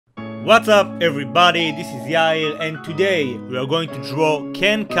What's up everybody, this is Yair and today we are going to draw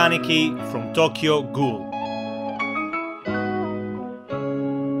Ken Kaneki from Tokyo Ghoul.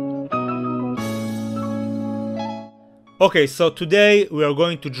 Okay, so today we are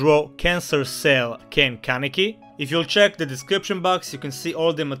going to draw Cancer Cell Ken Kaneki. If you'll check the description box, you can see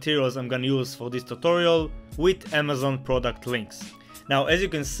all the materials I'm gonna use for this tutorial with Amazon product links. Now, as you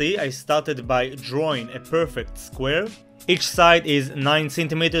can see, I started by drawing a perfect square. Each side is 9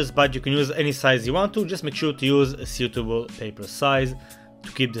 centimeters, but you can use any size you want to. Just make sure to use a suitable paper size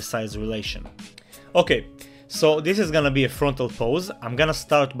to keep the size relation. Okay, so this is gonna be a frontal pose. I'm gonna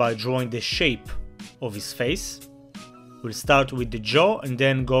start by drawing the shape of his face. We'll start with the jaw and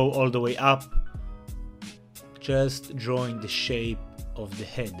then go all the way up, just drawing the shape of the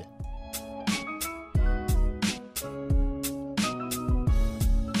head.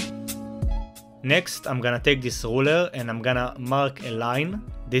 Next, I'm gonna take this ruler and I'm gonna mark a line.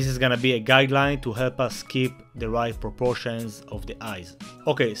 This is gonna be a guideline to help us keep the right proportions of the eyes.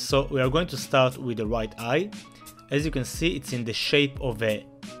 Okay, so we are going to start with the right eye. As you can see, it's in the shape of a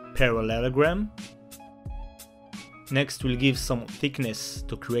parallelogram. Next, we'll give some thickness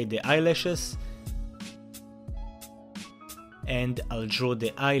to create the eyelashes. And I'll draw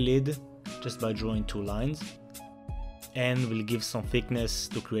the eyelid just by drawing 2 lines. And we'll give some thickness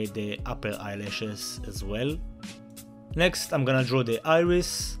to create the upper eyelashes as well. Next, I'm gonna draw the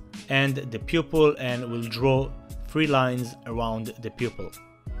iris and the pupil, and we'll draw 3 lines around the pupil.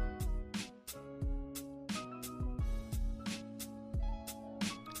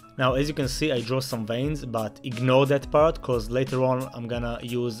 Now, as you can see, I draw some veins, but ignore that part because later on I'm gonna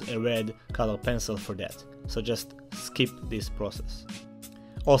use a red color pencil for that. So just skip this process.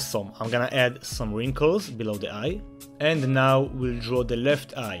 Awesome, I'm gonna add some wrinkles below the eye. And now we'll draw the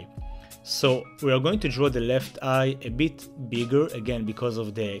left eye. So we are going to draw the left eye a bit bigger, again because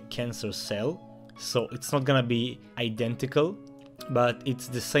of the cancer cell. So it's not gonna be identical, but it's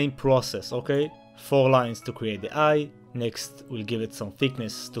the same process, okay? 4 lines to create the eye. Next, we'll give it some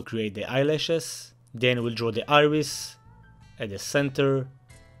thickness to create the eyelashes. Then we'll draw the iris at the center.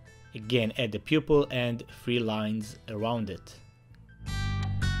 Again, add the pupil and 3 lines around it.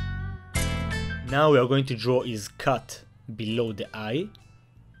 Now we are going to draw his cut below the eye.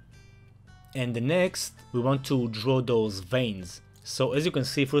 And the next, we want to draw those veins. So as you can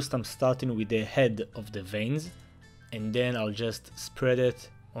see, first I'm starting with the head of the veins. And then I'll just spread it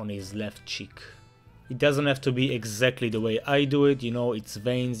on his left cheek. It doesn't have to be exactly the way I do it, you know, it's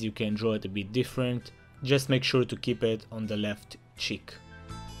veins, you can draw it a bit different. Just make sure to keep it on the left cheek.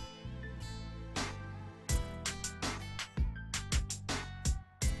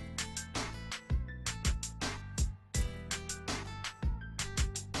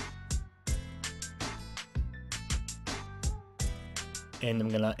 And I'm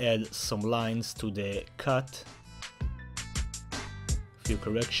gonna add some lines to the cut, a few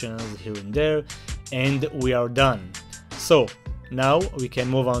corrections here and there, and we are done. So now we can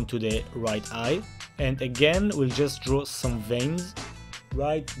move on to the right eye, and again we'll just draw some veins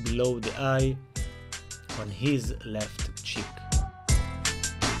right below the eye on his left cheek.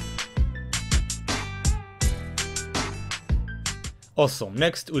 Awesome,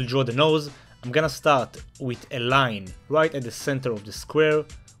 next we'll draw the nose. I'm gonna start with a line right at the center of the square.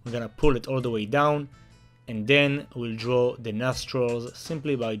 We're gonna pull it all the way down, and then we'll draw the nostrils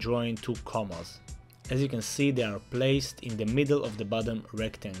simply by drawing 2 commas. As you can see, they are placed in the middle of the bottom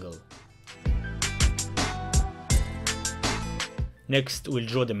rectangle. Next, we'll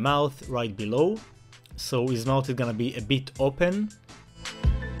draw the mouth right below. So his mouth is gonna be a bit open.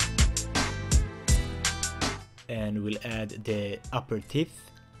 And we'll add the upper teeth.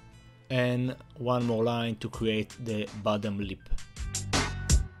 And 1 more line to create the bottom lip.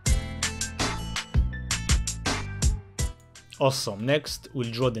 Awesome, next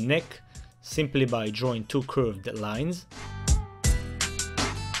we'll draw the neck simply by drawing 2 curved lines.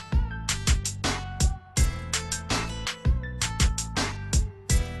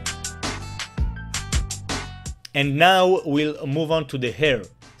 And now we'll move on to the hair.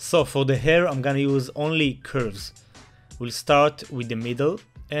 So for the hair I'm gonna use only curves. We'll start with the middle.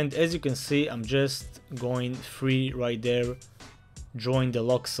 And as you can see, I'm just going free right there, drawing the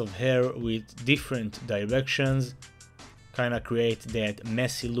locks of hair with different directions, kind of create that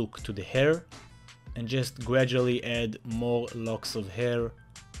messy look to the hair, and just gradually add more locks of hair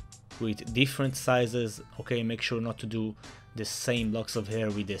with different sizes. Okay, make sure not to do the same locks of hair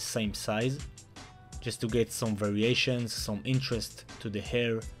with the same size, just to get some variations, some interest to the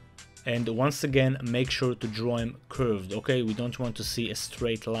hair. And once again, make sure to draw them curved, okay? We don't want to see a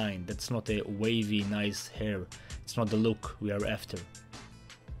straight line. That's not a wavy, nice hair. It's not the look we are after.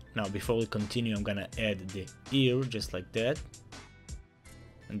 Now before we continue, I'm gonna add the ear just like that,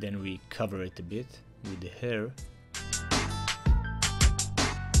 and then we cover it a bit with the hair.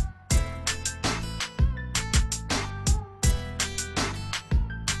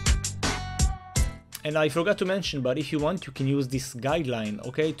 And I forgot to mention, but if you want, you can use this guideline,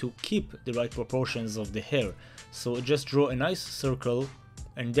 okay, to keep the right proportions of the hair. So just draw a nice circle,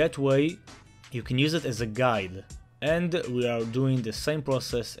 and that way you can use it as a guide. And we are doing the same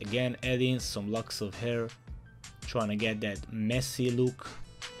process again, adding some locks of hair, trying to get that messy look.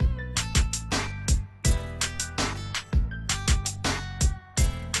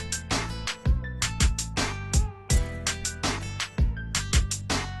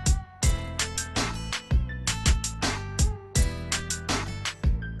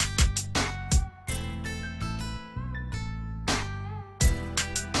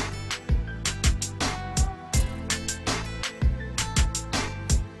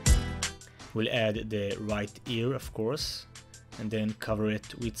 We'll add the right ear, of course, and then cover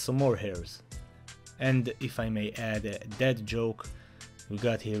it with some more hairs. And if I may add a dad joke, we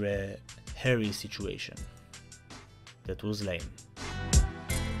got here a hairy situation. That was lame.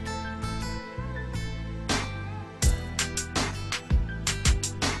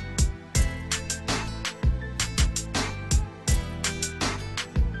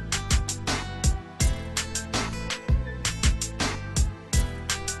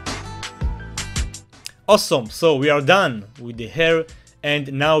 Awesome, so we are done with the hair,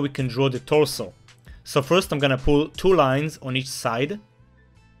 and now we can draw the torso. So first I'm gonna pull 2 lines on each side,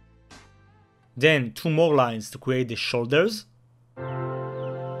 then 2 more lines to create the shoulders,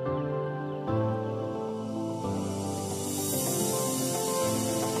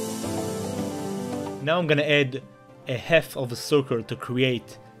 now I'm gonna add a half of a circle to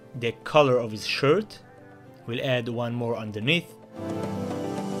create the color of his shirt. We'll add 1 more underneath.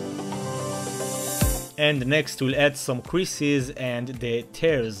 And next we'll add some creases and the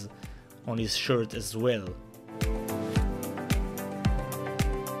tears on his shirt as well.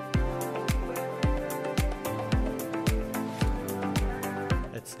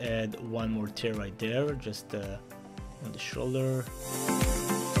 Let's add 1 more tear right there, just on the shoulder.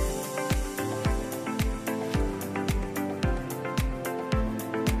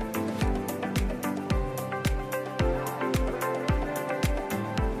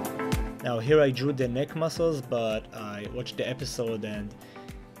 Now here I drew the neck muscles, but I watched the episode and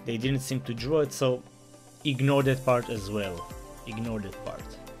they didn't seem to draw it, so ignore that part as well. Ignore that part.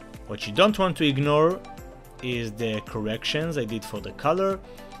 What you don't want to ignore is the corrections I did for the color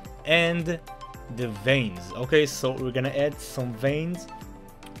and the veins. Okay, so we're gonna add some veins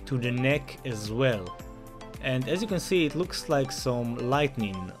to the neck as well. And as you can see, it looks like some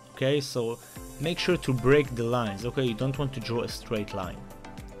lightning. Okay, so make sure to break the lines. Okay, you don't want to draw a straight line.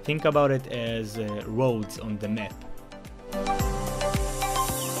 Think about it as roads on the map.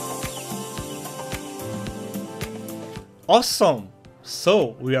 Awesome!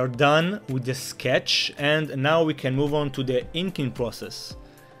 So we are done with the sketch, and now we can move on to the inking process.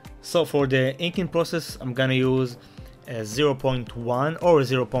 So for the inking process, I'm gonna use a 0.1 or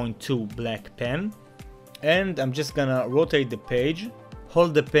 0.2 black pen, and I'm just gonna rotate the page,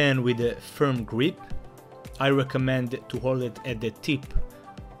 hold the pen with a firm grip. I recommend to hold it at the tip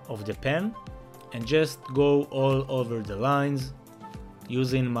of the pen and just go all over the lines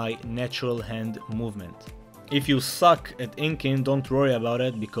using my natural hand movement. If you suck at inking, don't worry about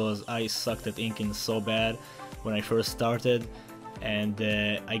it, because I sucked at inking so bad when I first started, and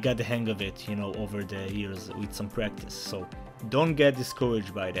I got the hang of it, you know, over the years with some practice. So don't get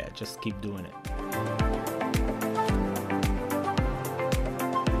discouraged by that, just keep doing it.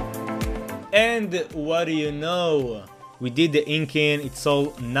 And what do you know? We did the inking, it's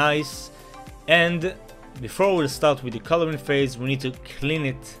all nice, and before we start with the coloring phase, we need to clean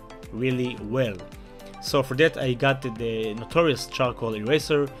it really well. So for that I got the notorious charcoal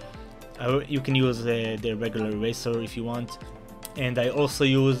eraser. You can use the regular eraser if you want, and I also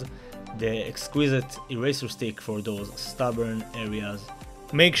use the exquisite eraser stick for those stubborn areas.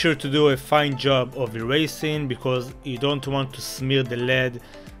 Make sure to do a fine job of erasing, because you don't want to smear the lead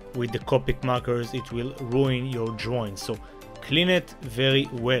with the Copic markers, it will ruin your drawing, so clean it very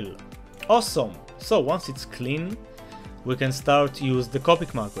well. Awesome! So once it's clean, we can start to use the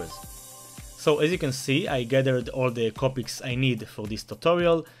Copic markers. So as you can see, I gathered all the Copics I need for this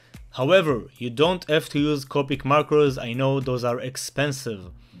tutorial. However, you don't have to use Copic markers, I know those are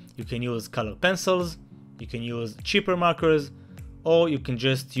expensive. You can use color pencils, you can use cheaper markers, or you can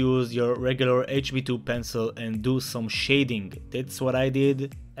just use your regular HB2 pencil and do some shading. That's what I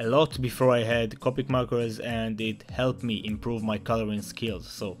did. a lot before I had Copic markers, and it helped me improve my coloring skills,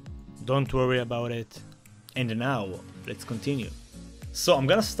 so don't worry about it. And now let's continue. So I'm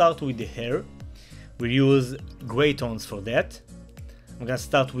gonna start with the hair. We'll use gray tones for that. I'm gonna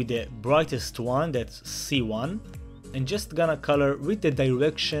start with the brightest one, that's C1, and just gonna color with the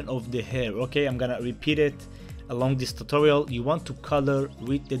direction of the hair. Okay, I'm gonna repeat it along this tutorial. You want to color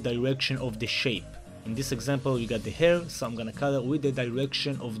with the direction of the shape. In this example you got the hair, so I'm gonna color with the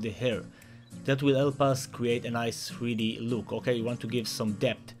direction of the hair. That will help us create a nice 3D look. Okay, you want to give some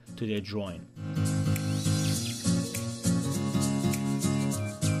depth to the drawing.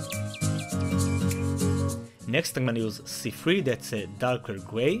 Next I'm gonna use C3, that's a darker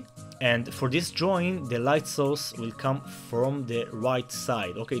gray, and for this drawing the light source will come from the right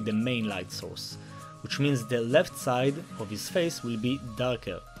side, okay, the main light source, which means the left side of his face will be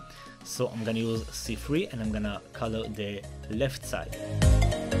darker. So I'm gonna use C3 and I'm gonna color the left side.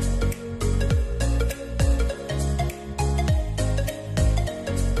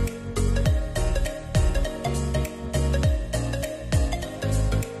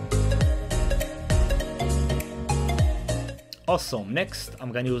 Awesome, next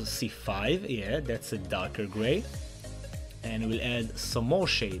I'm gonna use C5, yeah, that's a darker gray, and we'll add some more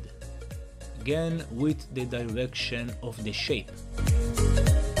shade, again with the direction of the shape.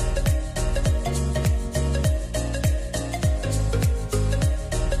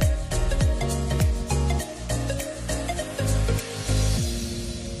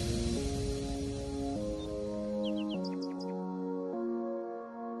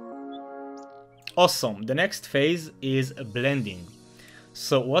 Awesome, the next phase is blending.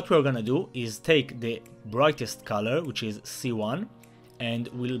 So what we're gonna do is take the brightest color, which is C1, and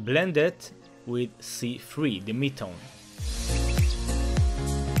we'll blend it with C3, the mid-tone.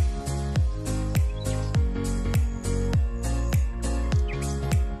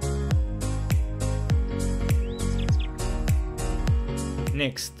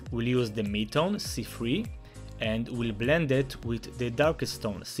 Next we'll use the mid-tone, C3, and we'll blend it with the darkest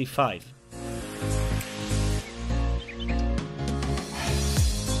tone, C5.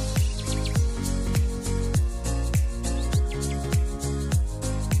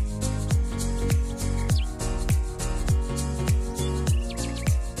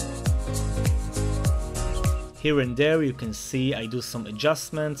 Here and there you can see I do some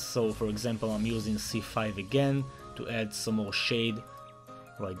adjustments, so for example I'm using C5 again to add some more shade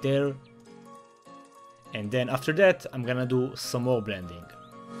right there. And then after that I'm gonna do some more blending.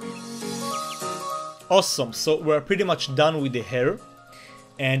 Awesome, so we're pretty much done with the hair,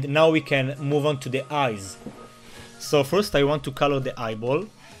 and now we can move on to the eyes. So first I want to color the eyeball.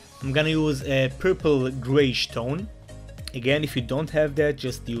 I'm gonna use a purple grayish tone. Again, if you don't have that,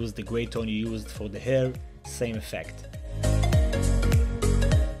 just use the gray tone you used for the hair. Same effect.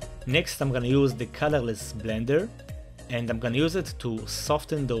 Next I'm gonna use the colorless blender, and I'm gonna use it to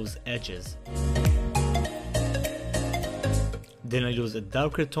soften those edges. Then I'll use a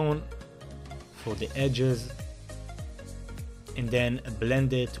darker tone for the edges, and then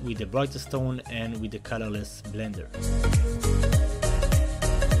blend it with the brightest tone and with the colorless blender.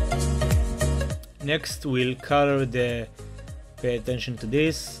 Next we'll color the, pay attention to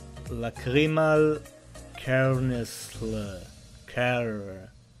this, lacrimal caruncle.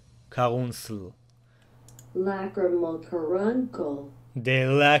 Lacrimal caruncle. The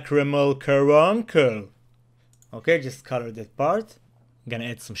lacrimal caruncle. Okay, just color that part. I'm gonna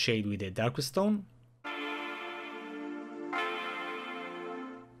add some shade with the darkest tone.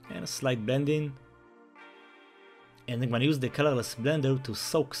 And a slight blending. And I'm gonna use the colorless blender to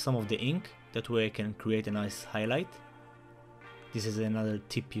soak some of the ink. That way I can create a nice highlight. This is another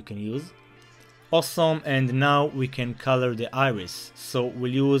tip you can use. Awesome, and now we can color the iris. So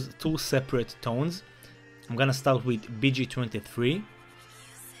we'll use two separate tones. I'm gonna start with BG23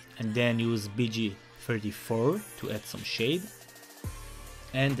 and then use BG34 to add some shade.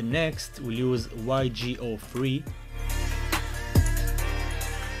 And next we'll use YG03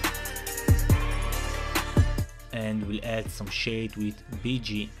 and we'll add some shade with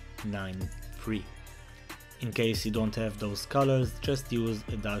BG93. In case you don't have those colors, just use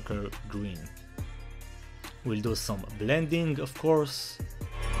a darker green. We'll do some blending, of course.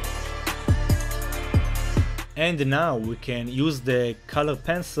 And now we can use the color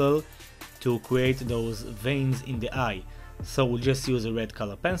pencil to create those veins in the eye. So we'll just use a red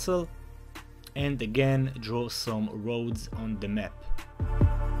color pencil and again draw some roads on the map.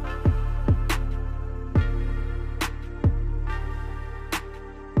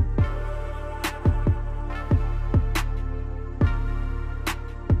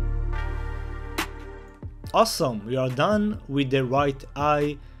 Awesome, we are done with the right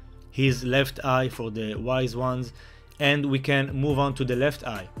eye, his left eye for the wise ones, and we can move on to the left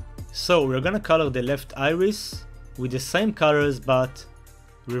eye. So we're gonna color the left iris with the same colors but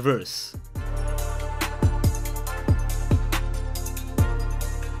reverse.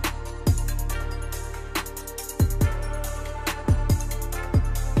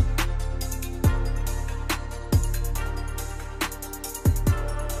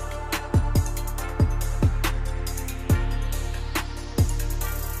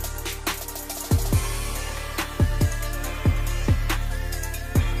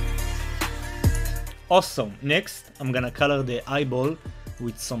 Awesome, next I'm gonna color the eyeball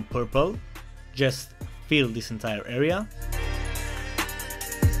with some purple, just fill this entire area.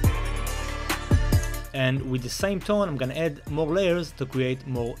 And with the same tone I'm gonna add more layers to create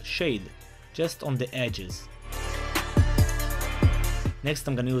more shade, just on the edges. Next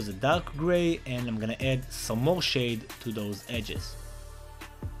I'm gonna use a dark gray and I'm gonna add some more shade to those edges.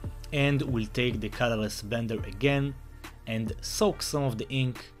 And we'll take the colorless blender again and soak some of the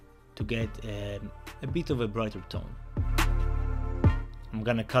ink to get a bit of a brighter tone. I'm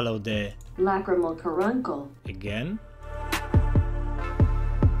gonna color the lacrimal caruncle again.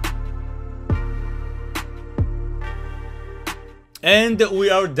 And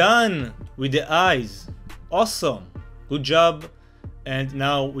we are done with the eyes. Awesome, good job. And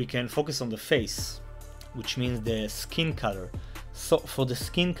now we can focus on the face, which means the skin color. So for the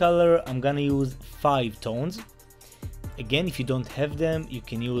skin color I'm gonna use 5 tones. Again, if you don't have them, you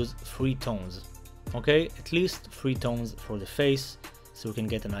can use 3 tones. Okay, at least 3 tones for the face, so we can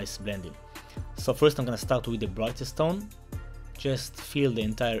get a nice blending. So first I'm gonna start with the brightest tone. Just fill the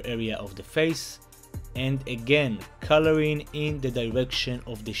entire area of the face, and again, coloring in the direction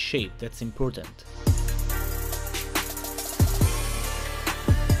of the shape, that's important.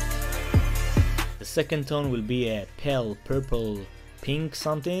 The second tone will be a pale purple, pink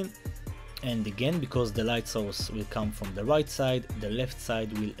something. And again, because the light source will come from the right side, the left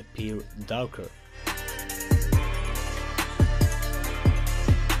side will appear darker.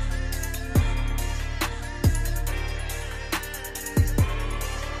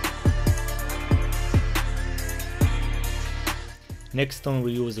 Next tone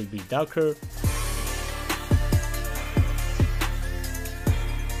we use will be darker.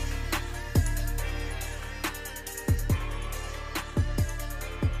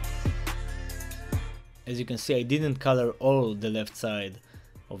 As you can see, I didn't color all the left side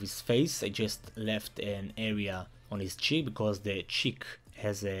of his face, I just left an area on his cheek because the cheek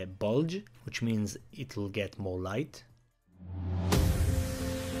has a bulge, which means it will get more light.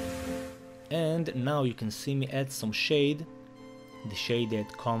 And now you can see me add some shade, the shade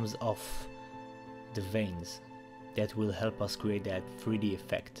that comes off the veins. That will help us create that 3D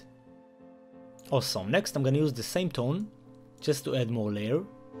effect. Awesome, next I'm gonna use the same tone, just to add more layer.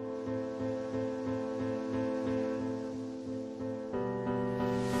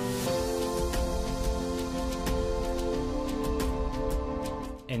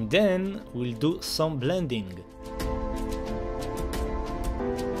 And then we'll do some blending.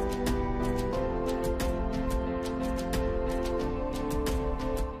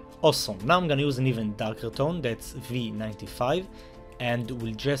 Awesome, now I'm gonna use an even darker tone, that's V95, and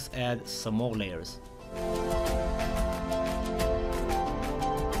we'll just add some more layers.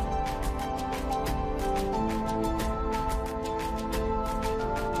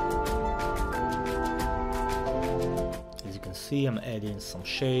 See, I'm adding some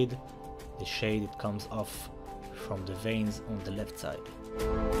shade, the shade that comes off from the veins on the left side.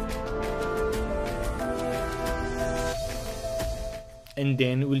 And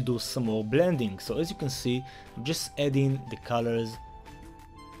then we'll do some more blending. So as you can see, I'm just adding the colors,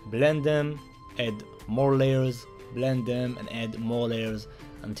 blend them, add more layers, blend them and add more layers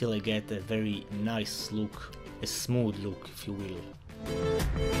until I get a very nice look, a smooth look if you will.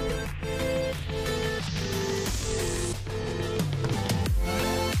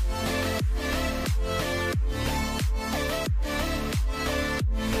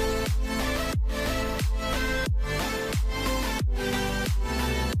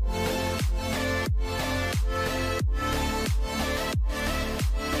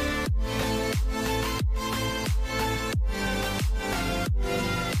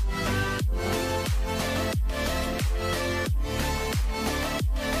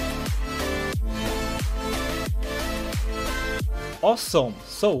 Awesome!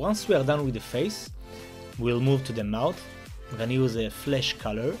 So once we are done with the face, we'll move to the mouth. I'm gonna use a flesh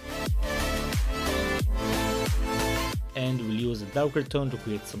color. And we'll use a darker tone to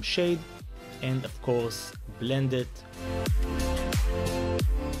create some shade. And of course, blend it.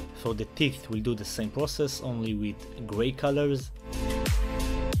 For the teeth we'll do the same process, only with gray colors.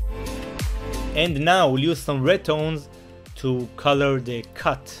 And now we'll use some red tones to color the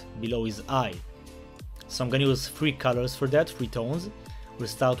cut below his eye. So I'm gonna use 3 colors for that, 3 tones. We'll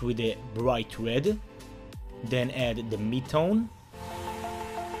start with the bright red, then add the mid-tone,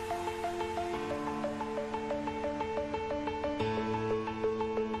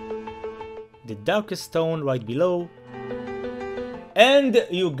 the darkest tone right below, and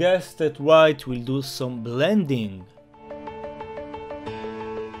you guessed it right, we'll do some blending.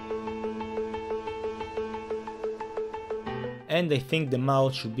 And I think the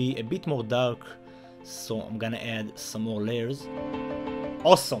mouth should be a bit more dark, so I'm gonna add some more layers.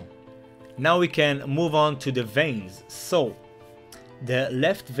 Awesome! Now we can move on to the veins. So the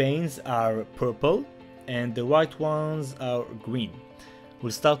left veins are purple and the right ones are green.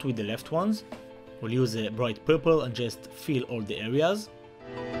 We'll start with the left ones. We'll use a bright purple and just fill all the areas.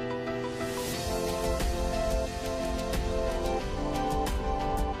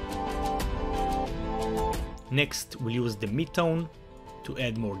 Next we'll use the mid-tone to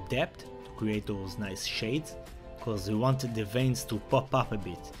add more depth, to create those nice shades, because we wanted the veins to pop up a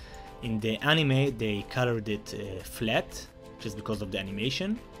bit. In the anime they colored it flat, just because of the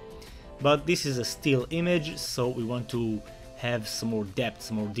animation, but this is a still image, so we want to have some more depth,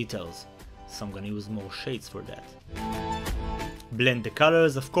 some more details, so I'm gonna use more shades for that. Blend the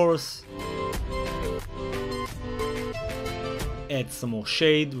colors, of course, add some more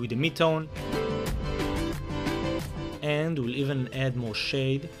shade with the mid-tone, and we'll even add more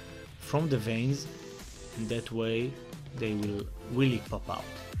shade from the veins, and that way they will really pop out.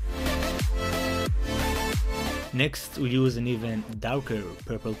 Next we'll use an even darker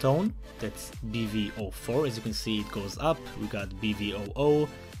purple tone, that's BV04. As you can see it goes up, we got BV00,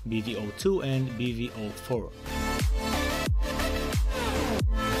 BV02 and BV04.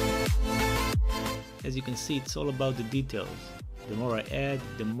 As you can see, it's all about the details. The more I add,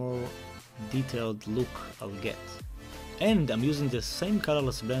 the more detailed look I'll get. And I'm using the same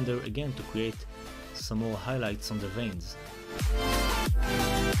colorless blender again to create some more highlights on the veins.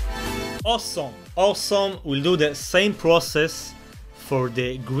 Awesome! Awesome! We'll do the same process for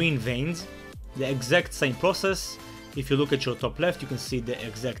the green veins. The exact same process. If you look at your top left, you can see the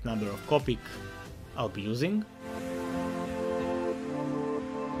exact number of Copic I'll be using.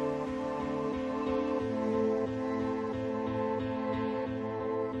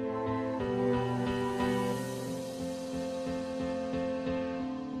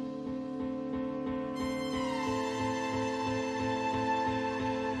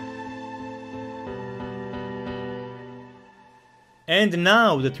 And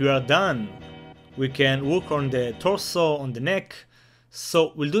now that we are done, we can work on the torso, on the neck.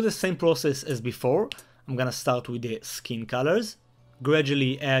 So we'll do the same process as before. I'm gonna start with the skin colors,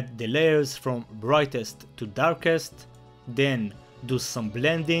 gradually add the layers from brightest to darkest, then do some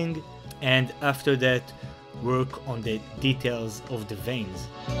blending, and after that work on the details of the veins.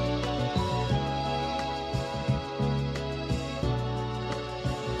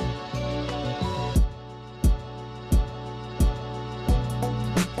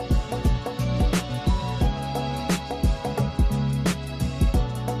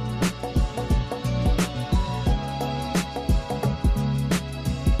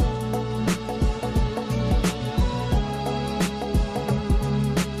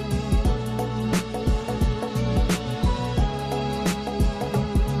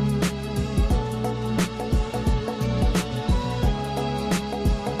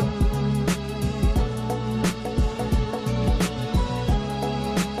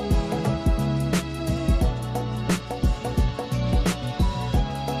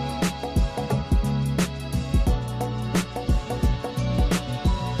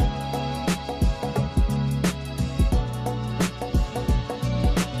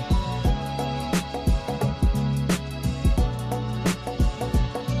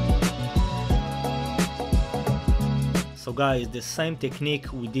 So guys, the same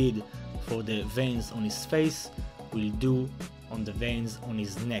technique we did for the veins on his face, we'll do on the veins on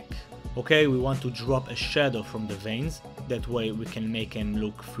his neck. Okay, we want to drop a shadow from the veins, that way we can make him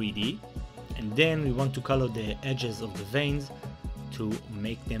look 3D. And then we want to color the edges of the veins to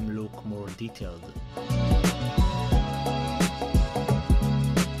make them look more detailed.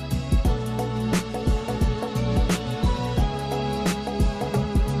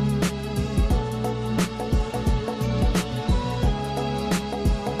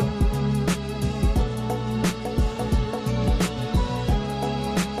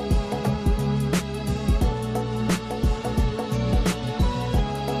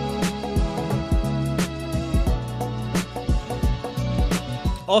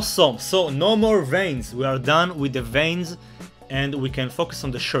 Awesome, so no more veins. We are done with the veins and we can focus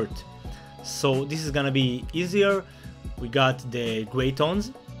on the shirt. So this is gonna be easier. We got the gray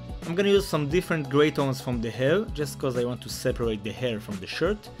tones. I'm gonna use some different gray tones from the hair just because I want to separate the hair from the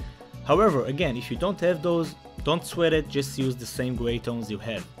shirt. However, again, if you don't have those, don't sweat it, just use the same gray tones you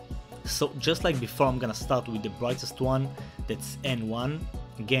have. So just like before, I'm gonna start with the brightest one, that's N1.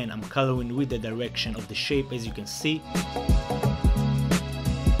 Again, I'm coloring with the direction of the shape, as you can see.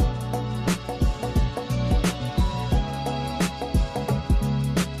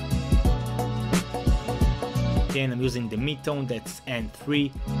 Then I'm using the mid-tone, that's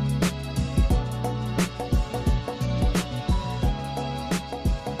N3.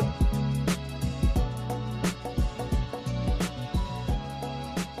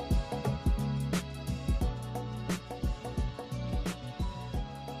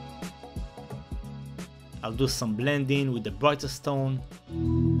 I'll do some blending with the brightest tone.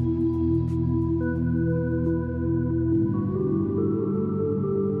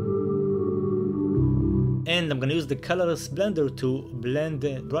 And I'm gonna use the colorless blender to blend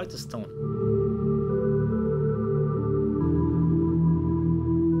the brightest tone.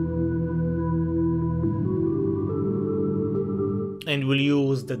 And we'll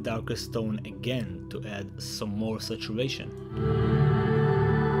use the darkest tone again to add some more saturation.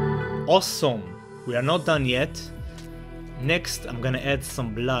 Awesome! We are not done yet. Next, I'm gonna add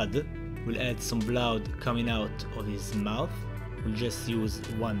some blood. We'll add some blood coming out of his mouth. We'll just use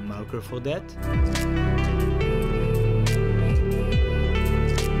one marker for that.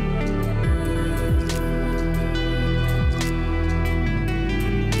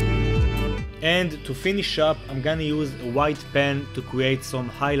 And to finish up, I'm gonna use a white pen to create some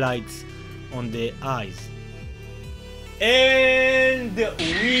highlights on the eyes. And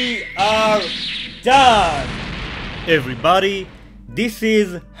we are done! Everybody, this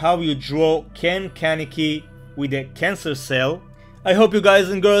is how you draw Ken Kaneki with a cancer cell. I hope you guys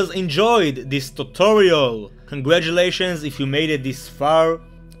and girls enjoyed this tutorial. Congratulations if you made it this far.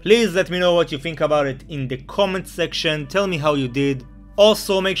 Please let me know what you think about it in the comment section. Tell me how you did.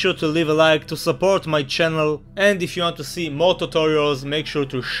 Also, make sure to leave a like to support my channel. And if you want to see more tutorials, make sure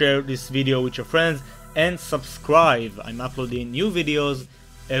to share this video with your friends and subscribe. I'm uploading new videos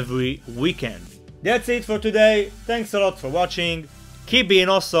every weekend. That's it for today. Thanks a lot for watching. Keep being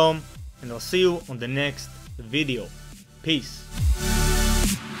awesome, and I'll see you on the next video. Peace.